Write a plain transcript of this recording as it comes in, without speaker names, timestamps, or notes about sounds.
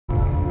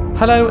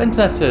Hello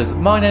Interneters,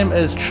 my name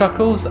is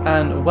Chuckles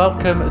and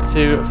welcome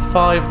to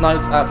Five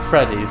Nights at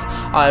Freddy's.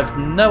 I have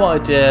no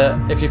idea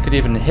if you could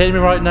even hear me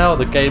right now,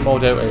 the game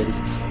audio is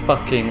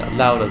fucking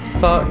loud as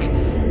fuck,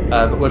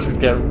 but we should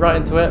get right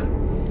into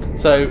it.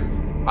 So,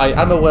 I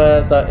am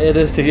aware that it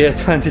is the year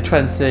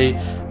 2020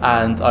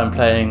 and I'm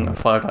playing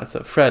Five Nights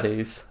at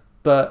Freddy's,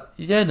 but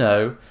you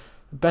know,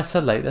 better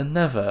late than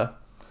never.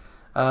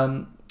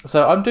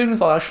 So I'm doing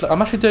this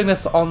I'm actually doing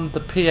this on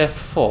the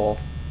PS4,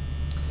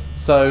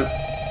 so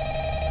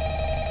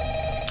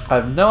I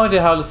have no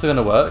idea how this is going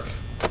to work.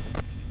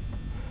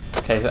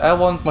 Okay, so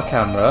L1's my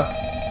camera.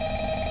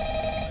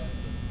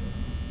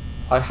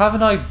 I have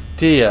an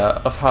idea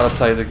of how to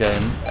play the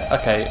game.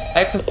 Okay,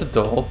 X is the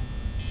door.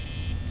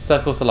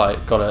 Circle's the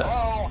light, got it.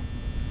 Hello?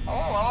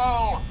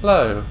 Hello?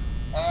 Hello.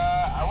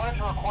 I wanted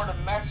to record a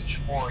message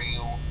for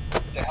you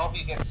to help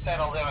you get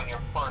settled in on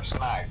your first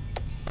night.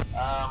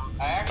 I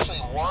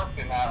actually worked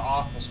in that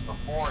office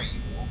before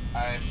you.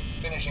 I'm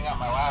finishing up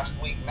my last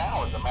week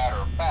now, as a matter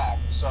of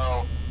fact,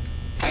 so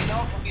I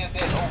know it can be a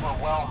bit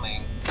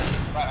overwhelming,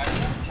 but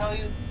I'm going to tell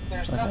you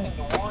there's nothing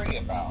to worry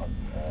about.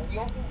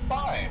 You'll be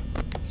fine.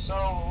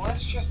 So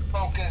let's just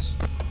focus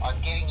on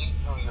getting you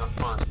through your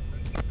first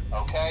week,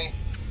 okay?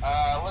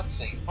 Let's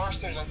see.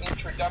 First, there's an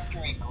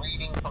introductory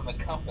greeting from the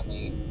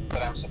company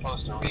that I'm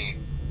supposed to read.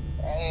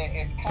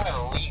 It's kind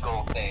of a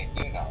legal thing,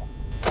 you know.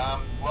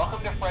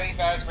 Welcome to Freddy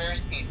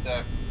Fazbear's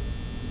Pizza.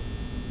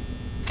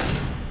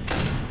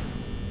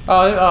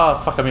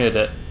 Oh, fuck, I muted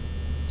it.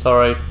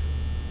 Sorry.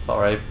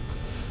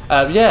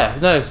 Yeah,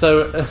 no,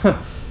 so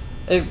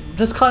it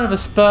just kind of a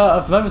spur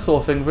of the moment sort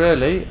of thing,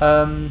 really.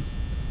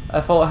 I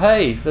thought,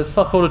 hey, there's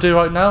fuck all to do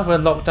right now. We're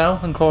in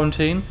lockdown and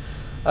quarantine.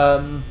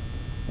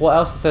 What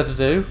else is there to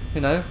do, you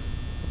know,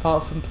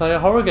 apart from play a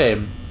horror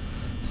game?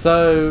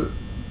 So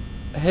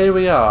here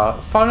we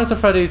are. Five Nights at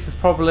Freddy's is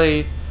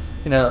probably,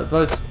 you know, the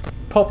most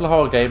popular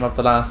horror game of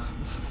the last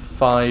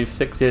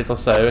 5-6 years or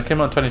so. It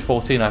came out in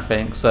 2014, I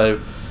think.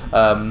 So,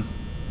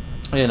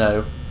 you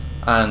know,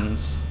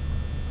 and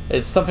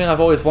it's something I've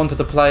always wanted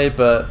to play,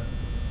 but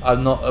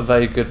I'm not a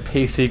very good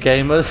PC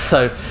gamer,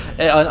 so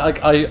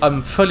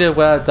I'm fully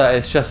aware that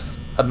it's just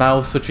a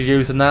mouse which you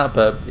use in that,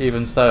 but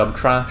even so, I'm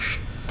trash.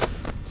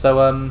 So,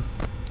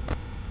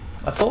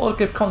 I thought I'd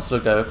give console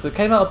a go, because it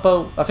came out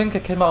I think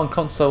it came out on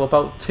console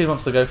about 2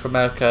 months ago for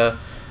America,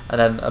 and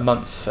then a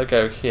month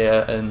ago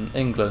here in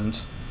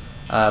England.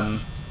 So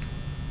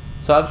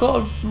I've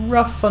got a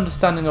rough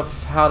understanding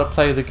of how to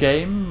play the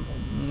game,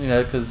 you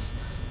know, because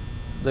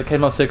it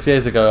came out 6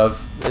 years ago.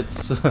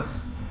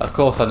 Of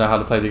course I know how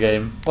to play the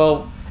game.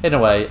 Well, in a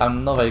way,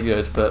 I'm not very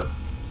good, but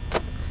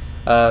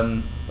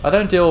I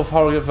don't deal with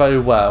horror very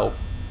well.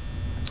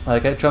 I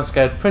get jump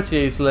scared pretty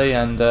easily,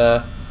 and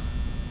I'm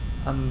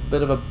a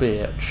bit of a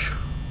bitch.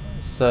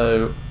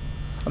 So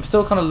I'm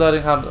still kind of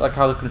learning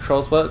how the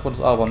controls work. What does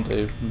R1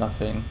 do?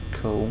 Nothing.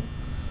 Cool.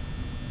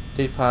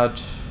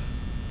 D-pad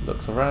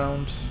looks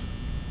around.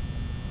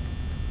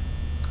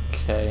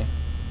 Okay.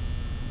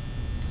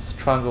 This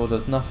triangle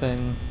does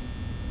nothing.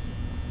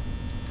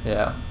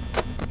 Yeah.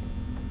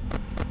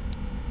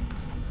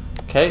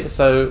 Okay,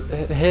 so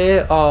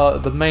here are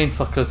the main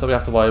fuckers that we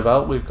have to worry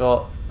about. We've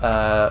got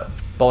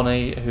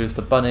Bonnie, who's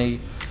the bunny.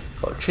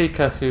 We've got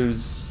Chica,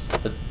 who's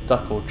a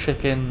duck or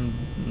chicken,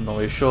 not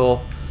really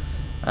sure.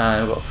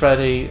 And we've got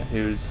Freddy,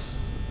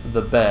 who's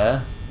the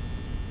bear.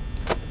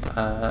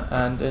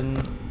 And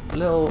in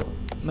little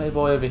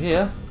Mayboy over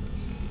here,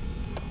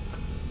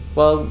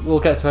 well, we'll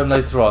get to him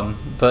later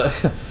on, but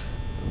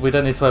we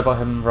don't need to worry about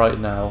him right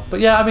now.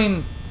 But yeah, I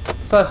mean,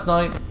 first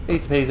night,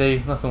 easy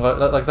peasy, nothing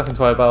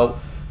to worry about.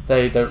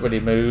 They don't really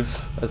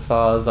move, as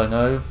far as I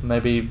know.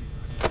 Maybe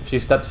a few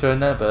steps here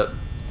and there, but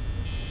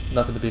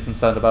nothing to be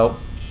concerned about.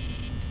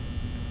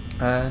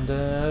 And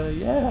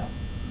yeah,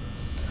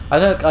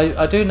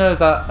 I do know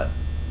that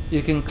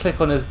you can click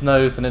on his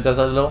nose and it does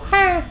a little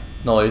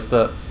noise,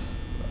 but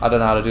I don't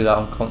know how to do that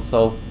on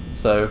console,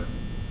 so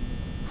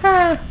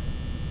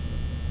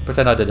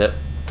pretend I did it.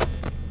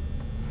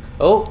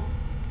 Oh,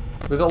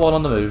 we got one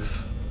on the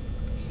move.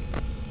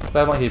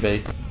 Where might he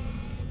be?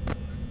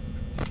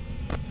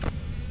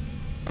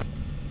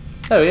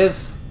 There he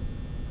is.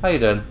 How you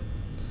doing?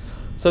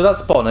 So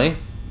that's Bonnie.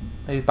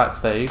 He's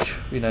backstage,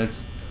 you know.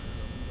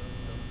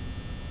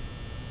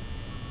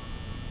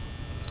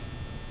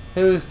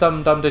 Who's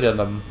dum dum dum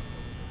dum?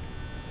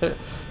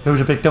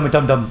 Who's a big dummy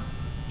dum dum?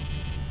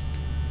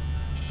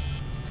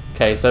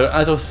 Okay, so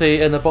as you'll see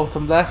in the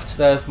bottom left,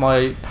 there's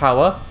my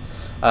power.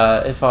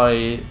 If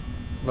I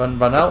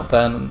run out,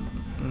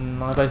 then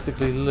I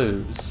basically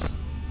lose.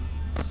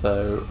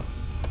 So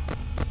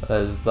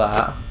there's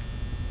that.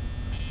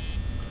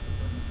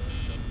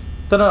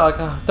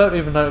 I don't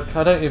even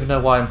know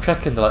why I'm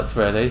checking the lights,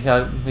 really.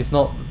 He's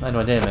not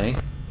anywhere near me.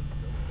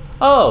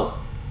 Oh!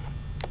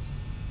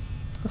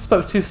 I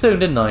spoke too soon,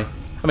 didn't I?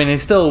 I mean,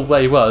 he's still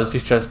where he was,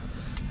 he's just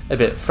a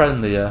bit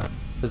friendlier,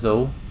 is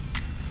all.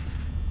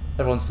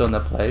 Everyone's still in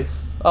their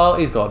place. Oh,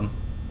 he's gone.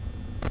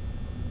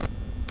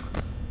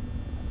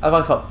 Have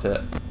I fucked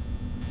it?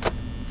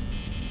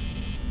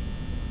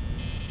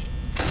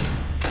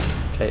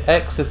 Okay,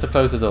 X is to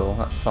close the door,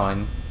 that's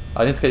fine.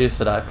 I need to get used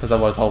to that, because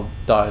otherwise I'll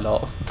die a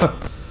lot. Where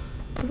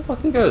the fuck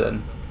did he go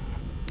then?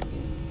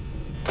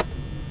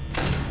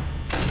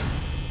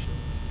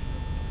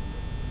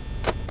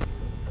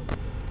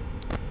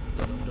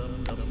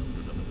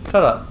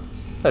 Shut up.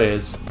 There he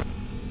is.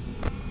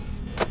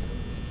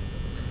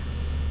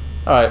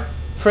 Alright,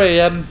 3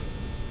 AM.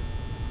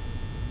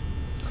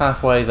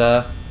 Halfway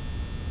there.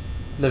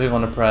 Living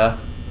on a prayer.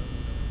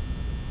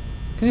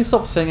 Can you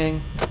stop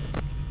singing?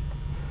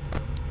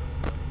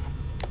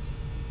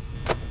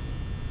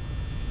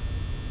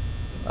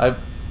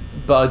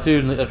 But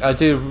I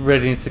do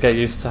really need to get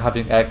used to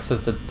having X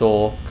as the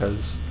door,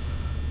 because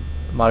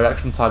my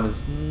reaction time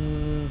is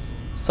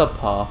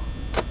subpar.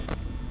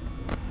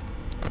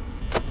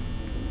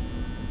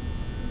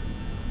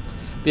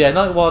 But yeah,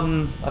 night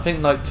 1, I think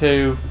night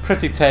 2,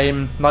 pretty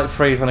tame. Night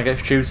 3 is when it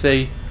gets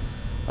juicy.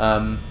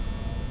 So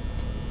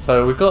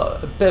we've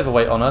got a bit of a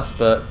weight on us,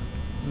 but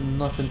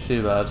nothing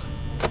too bad.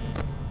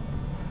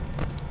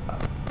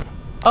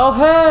 Oh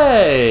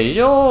hey!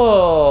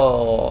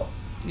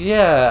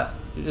 Yeah,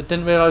 I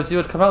didn't realise you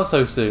would come out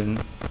so soon.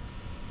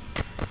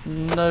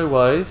 No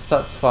worries,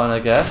 that's fine I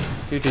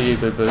guess. You do you,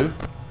 boo boo.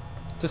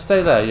 Just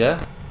stay there,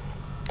 yeah?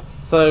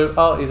 So,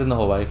 oh, he's in the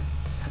hallway.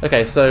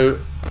 Okay, so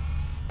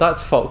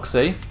that's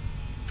Foxy.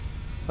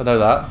 I know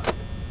that.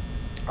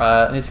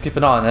 I need to keep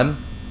an eye on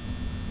him,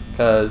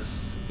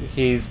 because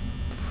he's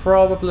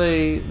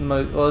probably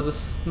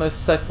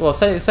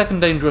second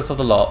dangerous of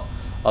the lot,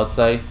 I'd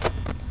say.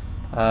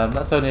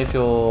 That's only if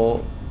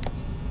you're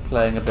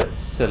playing a bit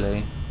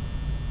silly.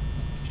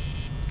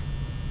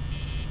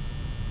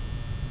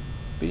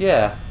 But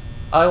yeah,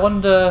 I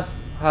wonder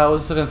how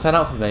this is going to turn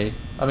out for me.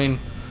 I mean,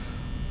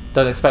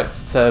 don't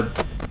expect to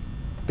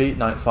beat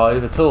night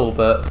 5 at all,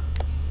 but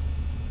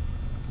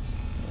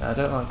I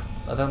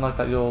don't like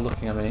that you're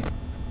looking at me.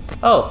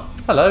 Oh,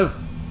 hello.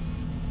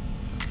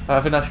 I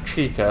think that's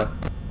Chica.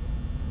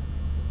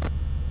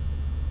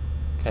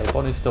 Okay,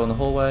 Bonnie's still in the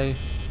hallway.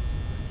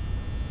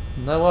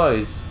 No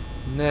worries.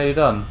 Nearly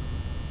done.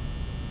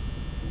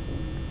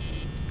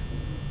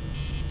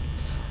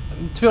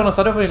 To be honest,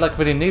 I don't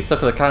really need to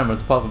look at the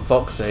cameras apart from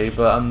Foxy,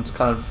 but I'm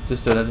kind of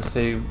just doing it to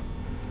see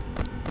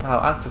how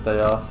active they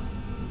are.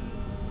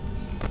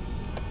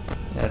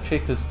 Yeah,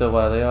 Chica's still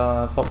where they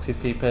are, Foxy's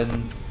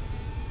peeping,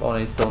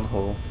 Bonnie's still in the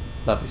hall.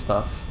 Lovely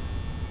stuff.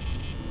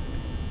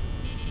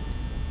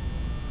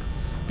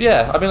 But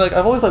yeah, I mean,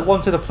 I've always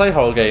wanted to play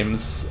horror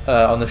games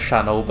on this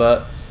channel,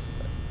 but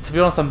to be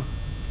honest, I'm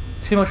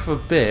too much of a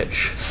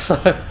bitch,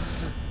 so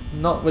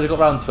not really got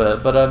around to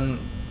it. But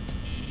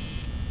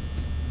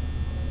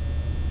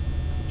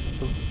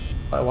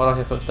why do I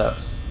hear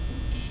footsteps?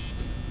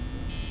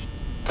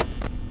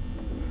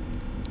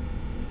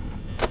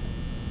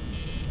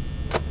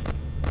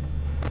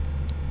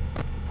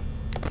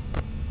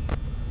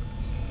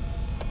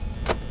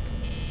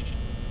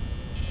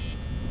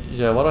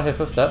 Yeah, why do I hear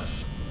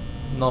footsteps?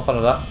 Not a fan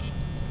of that.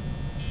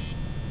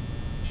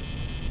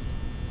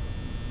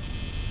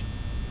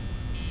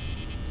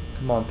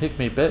 Come on, pick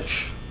me,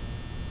 bitch.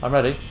 I'm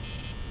ready.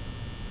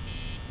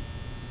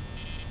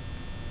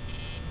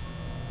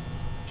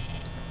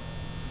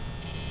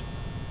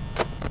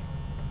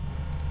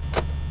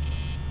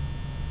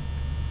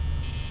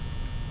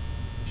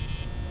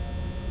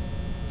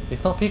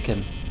 He's not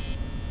peeking.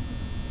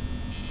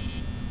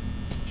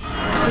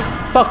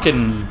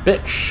 Fucking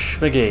bitch,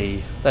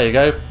 McGee. There you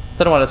go.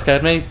 Don't know why that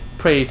scared me.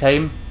 Pretty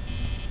tame.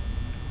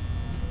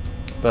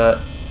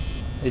 But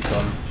he's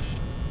gone.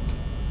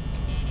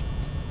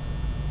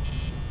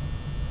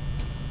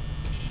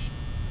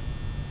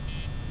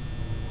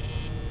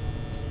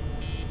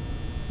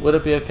 Would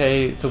it be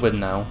okay to win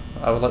now?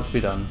 I would like to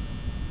be done.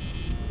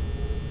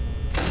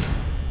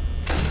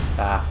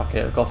 Ah, fuck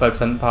it. I've got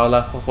 5% power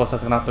left. What's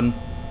that's gonna happen?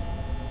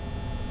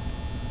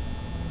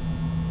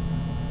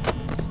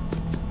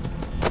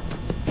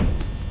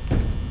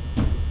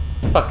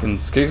 Fucking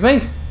excuse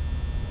me?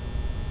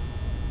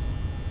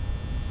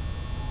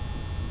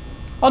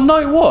 On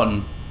night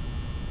 1?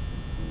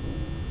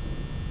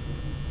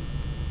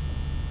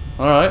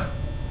 Alright.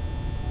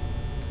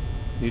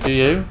 You do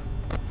you.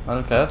 I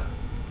don't care.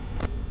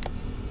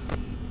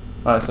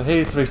 Alright, so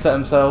he's reset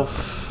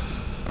himself.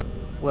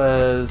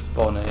 Where's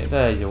Bonnie?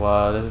 There you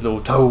are, there's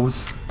little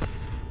toes.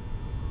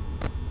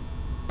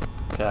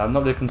 Okay, I'm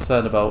not really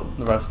concerned about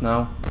the rest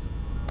now.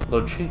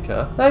 Lord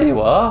Chica. There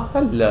you are,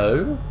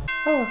 hello.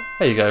 Oh,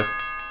 there you go.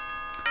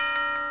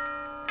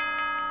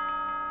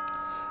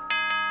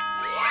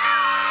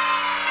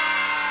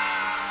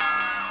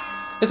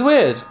 It's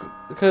weird,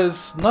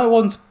 because night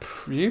 1's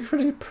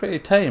usually pretty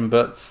tame,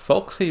 but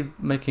Foxy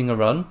making a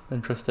run,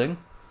 interesting.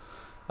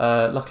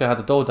 Luckily I had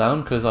the door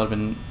down, because I'd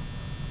been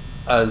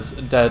as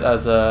dead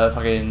as a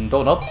fucking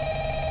doorknob.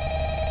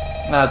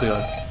 How's it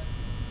going?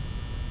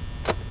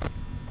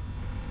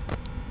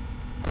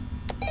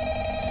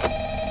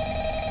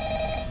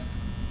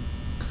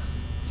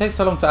 It takes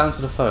so long to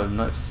answer the phone,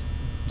 like just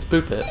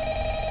boop it.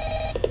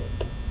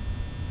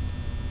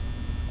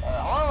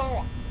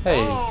 Hello?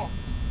 Hey. Hello?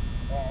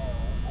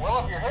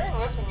 Well, if you're hearing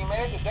this, listen, you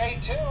made it to day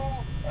 2.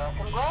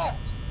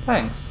 Congrats.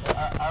 Thanks.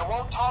 I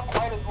won't talk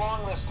quite as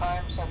long this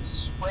time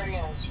since Freddy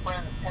and his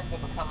friends tend to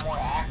become more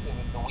active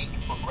as the week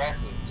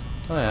progresses.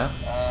 Oh yeah.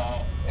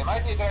 It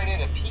might be a good idea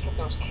to peek at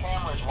those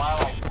cameras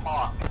while I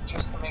talk,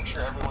 just to make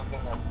sure everyone's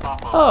in their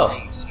proper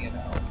place, you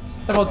know.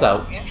 Everyone's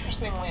out.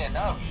 Interestingly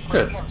enough,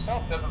 Good. Freddy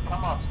himself doesn't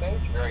come off stage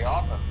very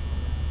often.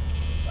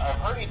 I've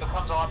heard he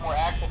becomes a lot more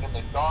active in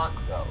the dark,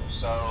 though,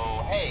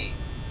 so hey,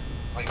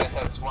 I guess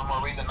that's one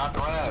more reason not to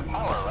run out of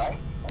power, right?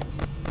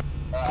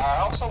 I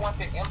also want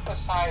to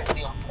emphasize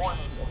the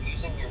importance of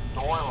using your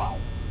door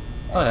lights.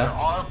 Oh yeah. There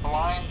are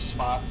blind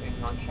spots in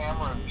your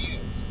camera view,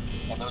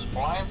 and those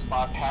blind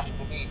spots happen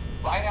to be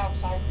right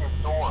outside your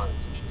doors.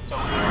 So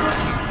if you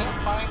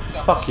can't find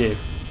something Fuck you.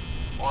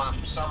 or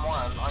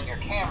someone on your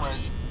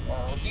cameras,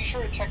 be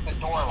sure to check the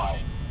door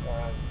light.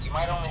 You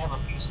might only have a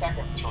few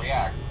seconds to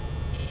react.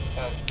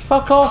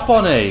 Fuck off, not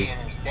that Bonnie! you'd be in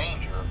any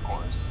danger, of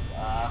course.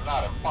 I'm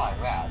not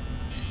implying that.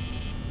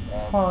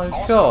 My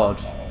also,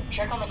 God.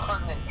 Check on the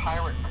curtain in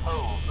Pirate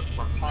Cove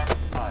from time to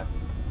time.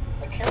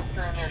 The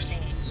character in there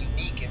seems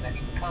unique in that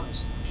he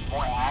becomes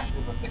more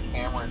active if the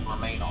cameras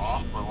remain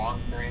off for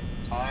long periods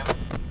of time.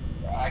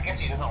 I guess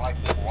he doesn't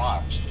like being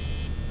watched.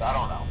 I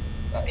don't know.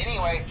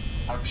 Anyway,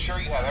 I'm sure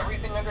you have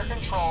everything under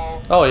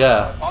control. Oh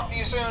yeah. Talk to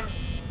you soon.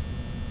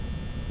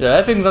 Yeah,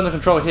 everything's under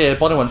control here.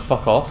 Bonnie won't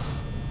fuck off.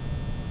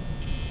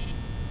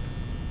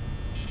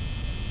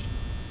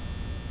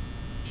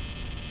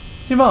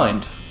 Do you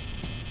mind?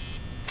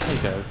 There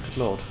you go. Good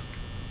lord.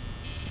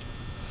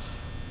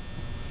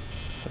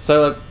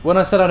 So, like, when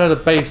I said I know the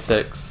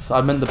basics,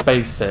 I meant the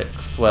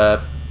basics,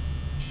 where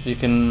you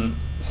can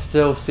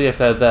still see if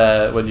they're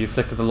there when you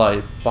flicker the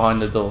light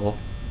behind the door.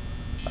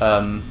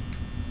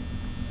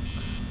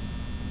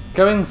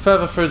 Going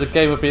further through the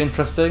game would be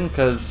interesting,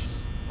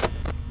 because,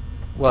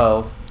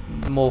 well,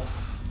 more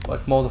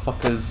the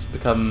fuckers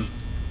become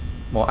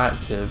more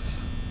active.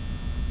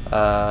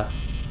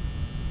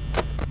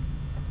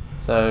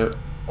 So,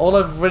 all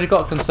I've really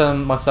got to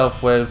concern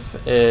myself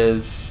with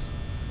is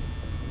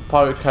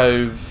Pirate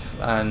Cove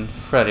and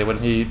Freddy when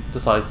he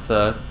decides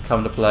to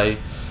come to play,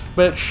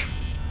 which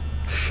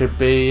should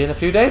be in a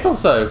few days or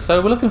so.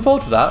 So we're looking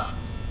forward to that,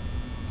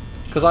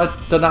 because I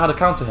don't know how to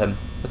counter him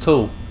at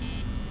all.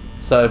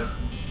 So,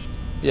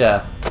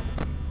 yeah.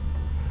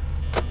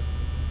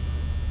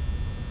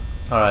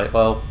 Alright,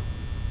 well,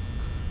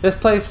 this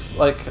place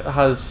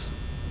has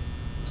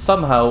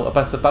somehow a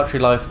better battery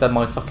life than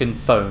my fucking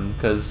phone,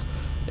 because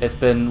it's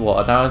been,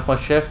 what, an hour into my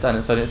shift and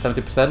it's only at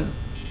 70%?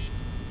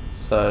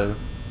 So,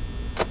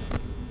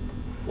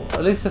 well,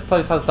 at least this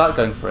place has that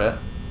going for it.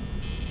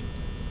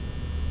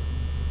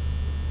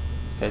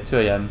 Okay, 2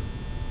 AM.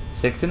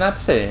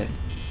 69%.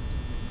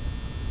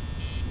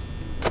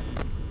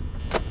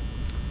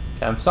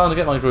 Okay, I'm starting to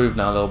get my groove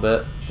now a little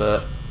bit,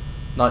 but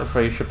night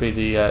 3 should be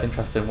the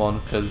interesting one,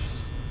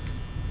 because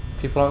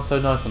people aren't so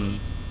nice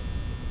on.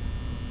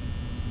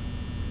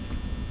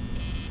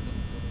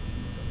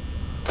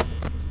 Do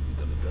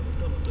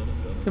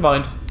you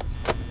mind?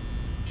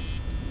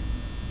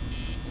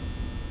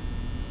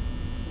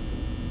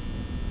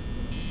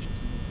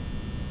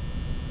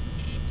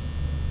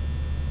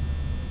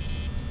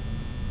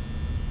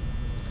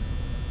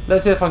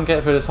 Let's see if I can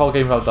get through this whole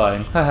game without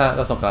dying. Haha,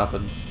 that's not gonna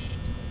happen.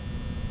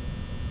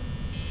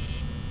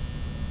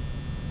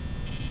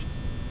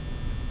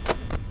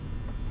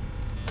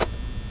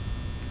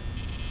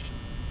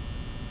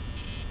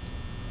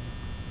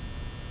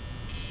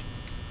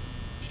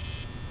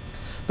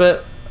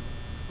 But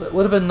it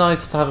would have been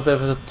nice to have a bit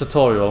of a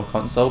tutorial on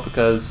console,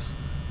 because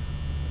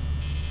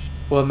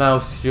with a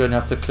mouse you only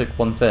have to click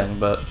one thing,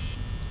 but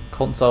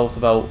console's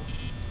about,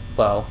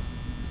 well,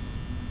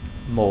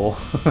 more.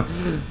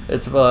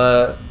 It's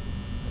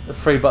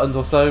 3 buttons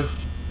or so.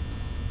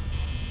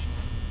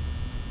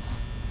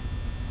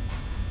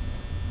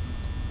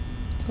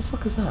 What the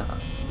fuck is that?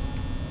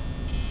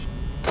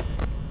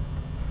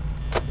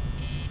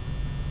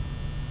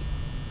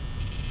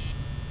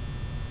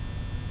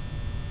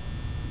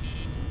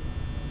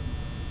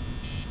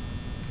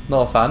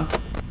 Not a fan.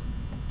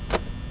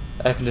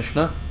 Air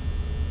conditioner.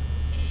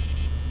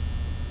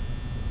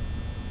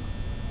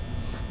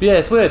 But yeah,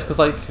 it's weird because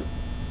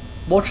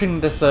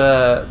watching this,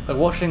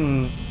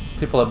 watching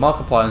people like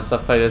Markiplier and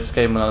stuff play this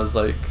game when I was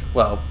a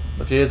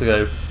few years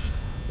ago,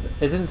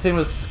 it didn't seem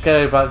as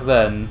scary back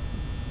then,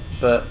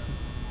 but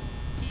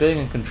being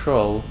in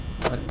control,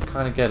 I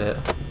kind of get it.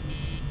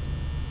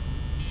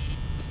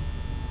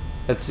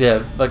 It's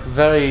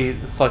very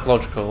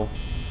psychological.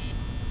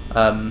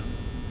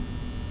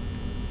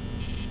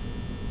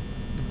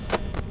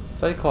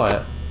 Very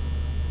quiet.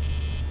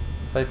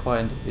 Very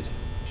quiet indeed.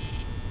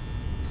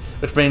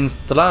 Which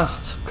means the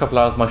last couple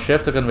hours of my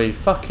shift are going to be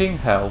fucking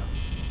hell.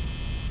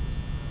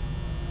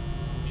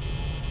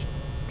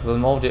 Because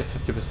I'm already at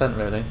 50%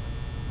 really.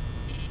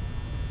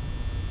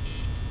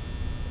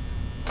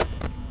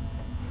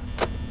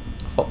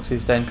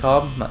 Foxy's staying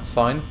calm, that's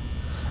fine.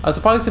 I'm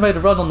surprised he made a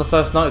run on the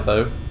first night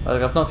though.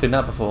 I've not seen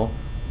that before.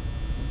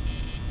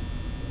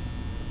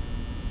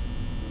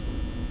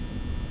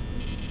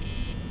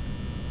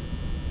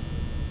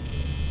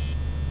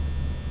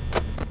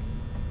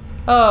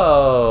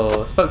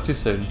 Oh, spoke too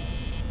soon.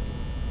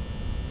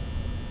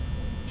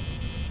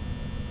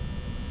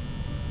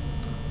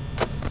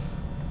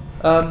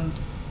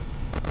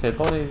 Okay,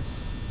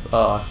 bodies.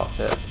 Oh, I fucked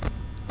it.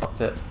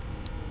 Fucked it.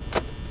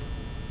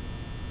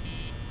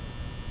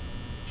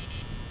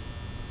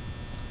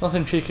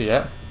 Nothing cheeky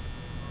yet.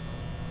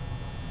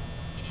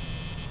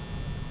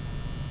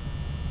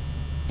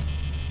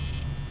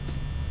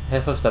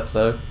 Hear footsteps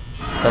though.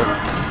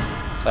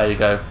 Oh, there you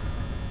go.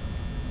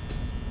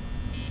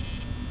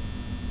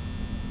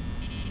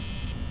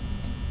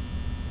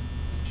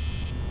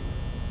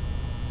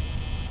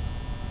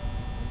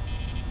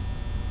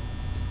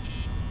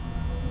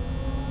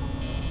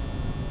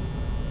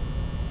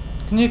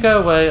 Can you go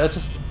away? I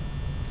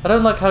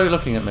don't like how you're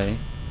looking at me.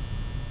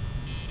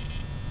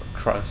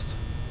 Christ.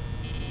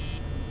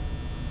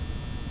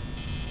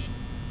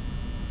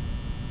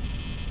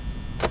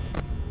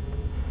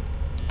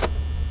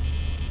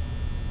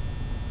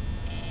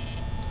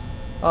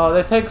 Oh,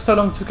 they take so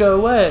long to go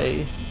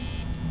away.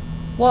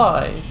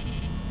 Why?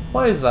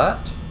 Why is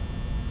that?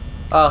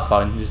 Ah,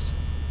 fine. Just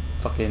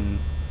fucking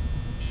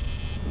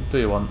do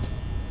you want?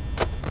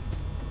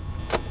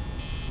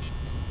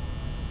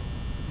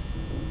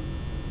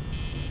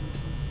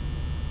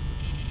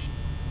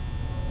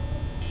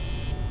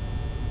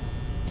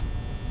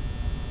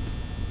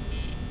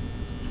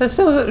 She's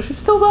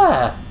still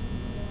there.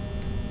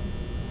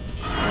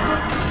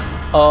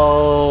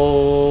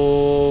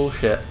 Oh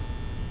shit.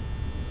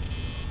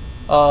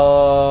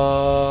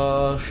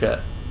 Oh shit.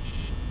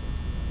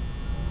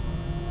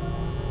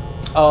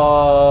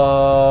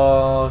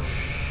 Oh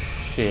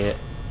shit.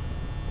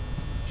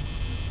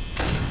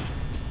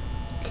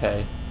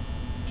 Okay.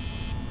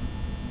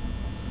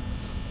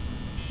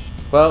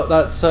 Well,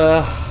 that's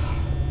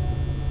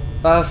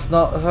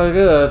not so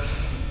good.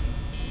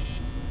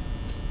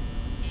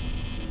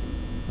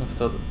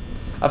 Still,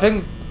 I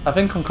think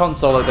on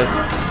console like this,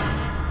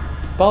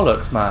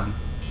 bollocks, man.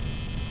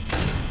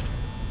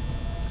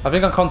 I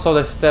think on console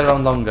they stay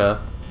around longer.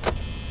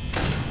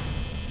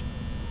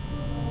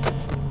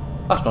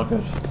 That's not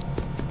good.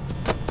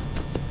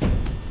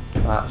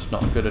 That's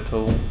not good at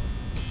all.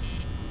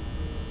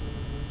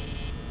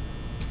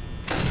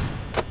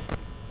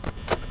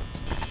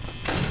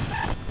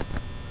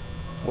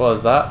 What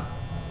was that?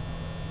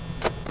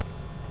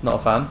 Not a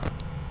fan.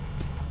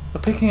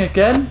 We're picking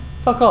again?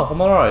 Fuck off, I'm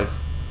alright.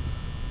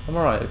 I'm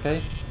alright,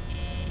 okay?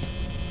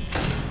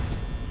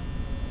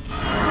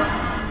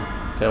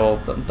 Okay, well,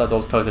 that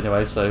door's closed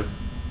anyway, so...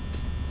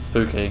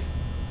 spooky.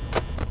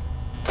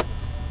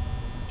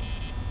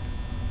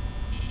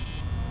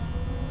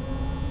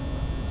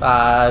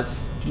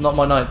 It's not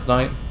my night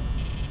tonight.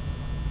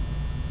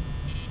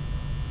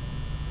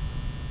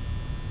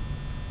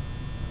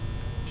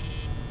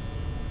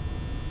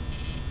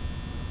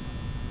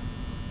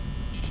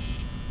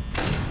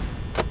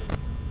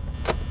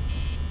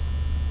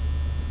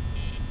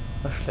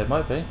 Actually, it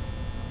might be.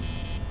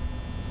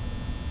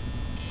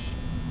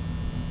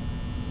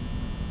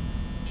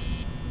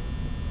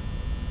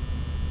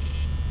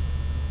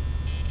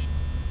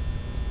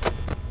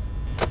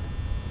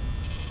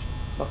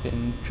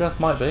 Fucking just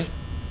might be.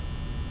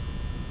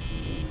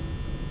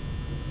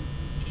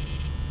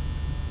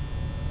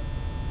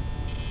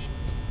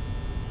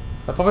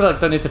 I probably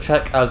don't need to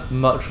check as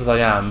much as I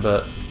am,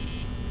 but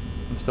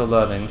I'm still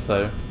learning,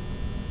 so.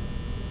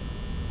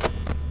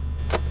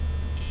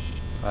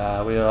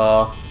 We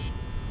are.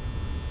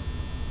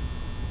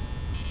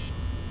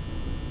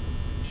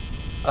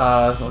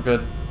 That's not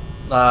good.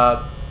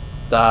 That.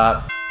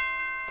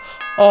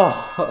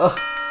 Oh!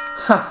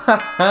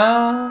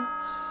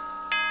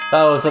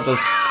 That was at the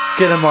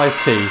skin of my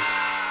teeth.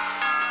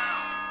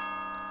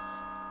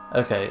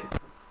 Okay,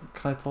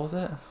 can I pause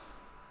it?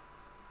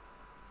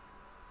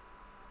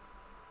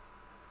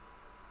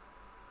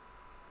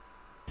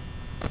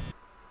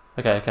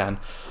 Okay, I can.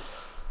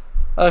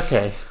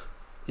 Okay.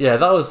 Yeah,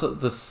 that was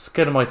the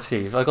skin of my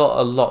teeth. I got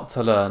a lot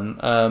to learn.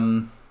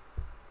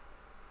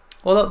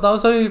 Well, that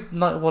was only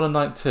night 1 and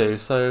night 2,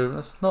 so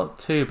that's not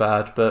too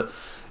bad. But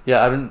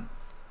yeah, I mean,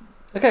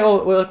 okay.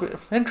 Well,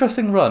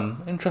 interesting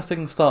run,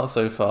 interesting start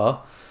so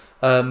far.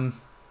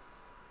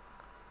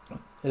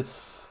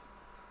 It's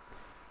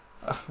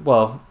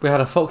well, we had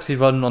a foxy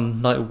run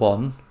on night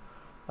 1.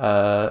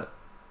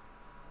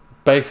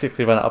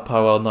 Basically ran out of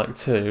power on night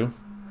 2.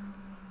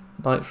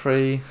 Night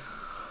 3,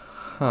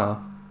 huh?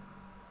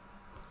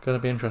 Going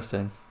to be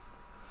interesting.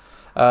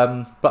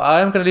 But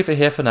I am going to leave it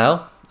here for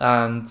now,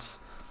 and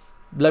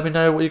let me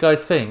know what you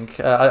guys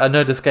think. I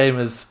know this game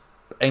is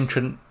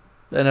ancient,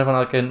 and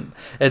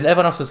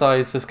everyone else's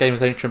eyes, this game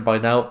is ancient by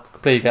now.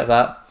 Completely get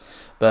that,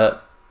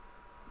 but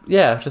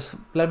yeah, just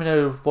let me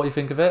know what you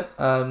think of it. If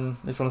you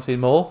want to see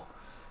more,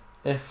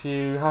 if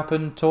you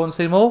happen to want to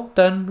see more,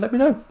 then let me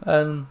know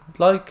and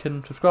like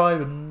and subscribe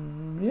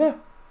and yeah,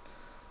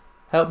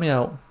 help me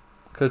out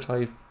because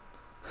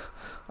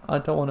I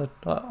don't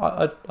want to.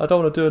 I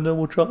don't want to do a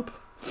normal job.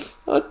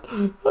 I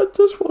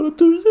just want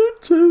to do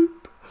YouTube.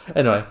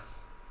 Anyway,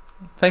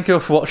 thank you all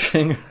for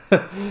watching.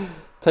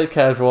 Take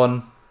care,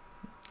 everyone,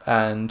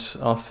 and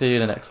I'll see you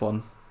in the next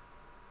one.